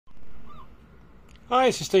Hi,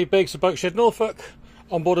 this is Steve Biggs of Boatshed, Norfolk,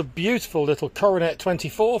 on board a beautiful little Coronet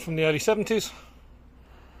 24 from the early 70s.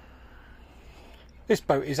 This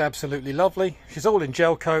boat is absolutely lovely. She's all in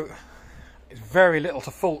gel coat. It's very little to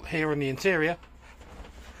fault here in the interior.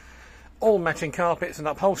 All matching carpets and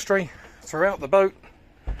upholstery throughout the boat.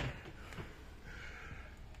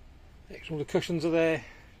 All the cushions are there.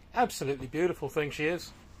 Absolutely beautiful thing she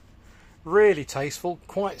is. Really tasteful,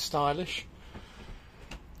 quite stylish.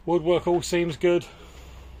 Woodwork all seems good.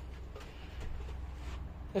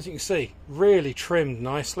 As you can see, really trimmed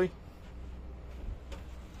nicely.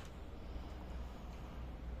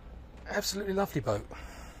 Absolutely lovely boat.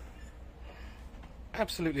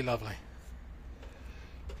 Absolutely lovely.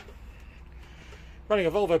 Running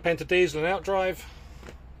a Volvo Penta diesel and outdrive.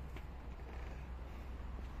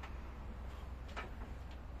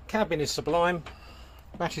 Cabin is sublime.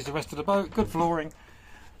 Matches the rest of the boat. Good flooring.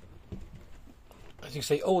 As you can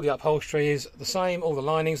see, all the upholstery is the same. All the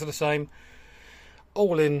linings are the same.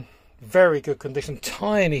 All in very good condition.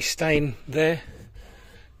 Tiny stain there,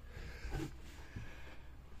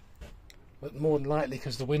 but more than likely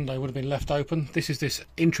because the window would have been left open. This is this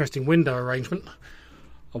interesting window arrangement.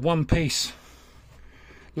 A one-piece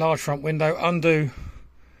large front window. Undo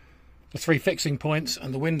the three fixing points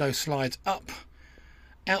and the window slides up,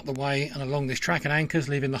 out the way and along this track and anchors,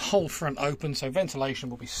 leaving the whole front open, so ventilation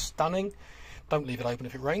will be stunning. Don't leave it open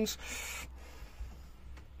if it rains.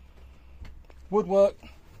 Woodwork,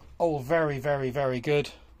 all very, very, very good.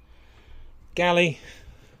 Galley,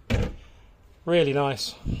 really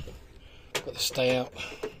nice. Got the stay out.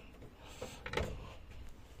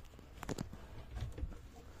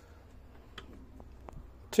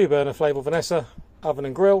 Two burner Flavel Vanessa, oven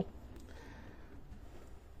and grill.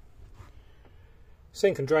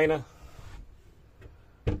 Sink and drainer.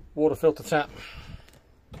 Water filter tap.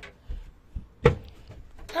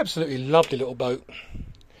 Absolutely lovely little boat.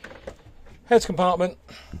 Heads compartment,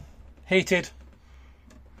 heated,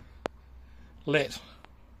 lit.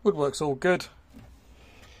 Woodwork's all good.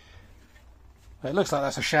 It looks like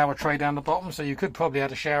that's a shower tray down the bottom, so you could probably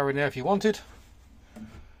add a shower in there if you wanted.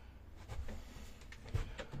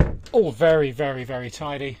 All very, very, very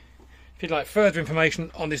tidy. If you'd like further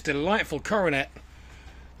information on this delightful Coronet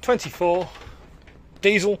 24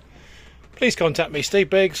 diesel, please contact me, Steve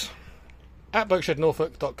Biggs, at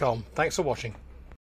boatshednorfolk.com. Thanks for watching.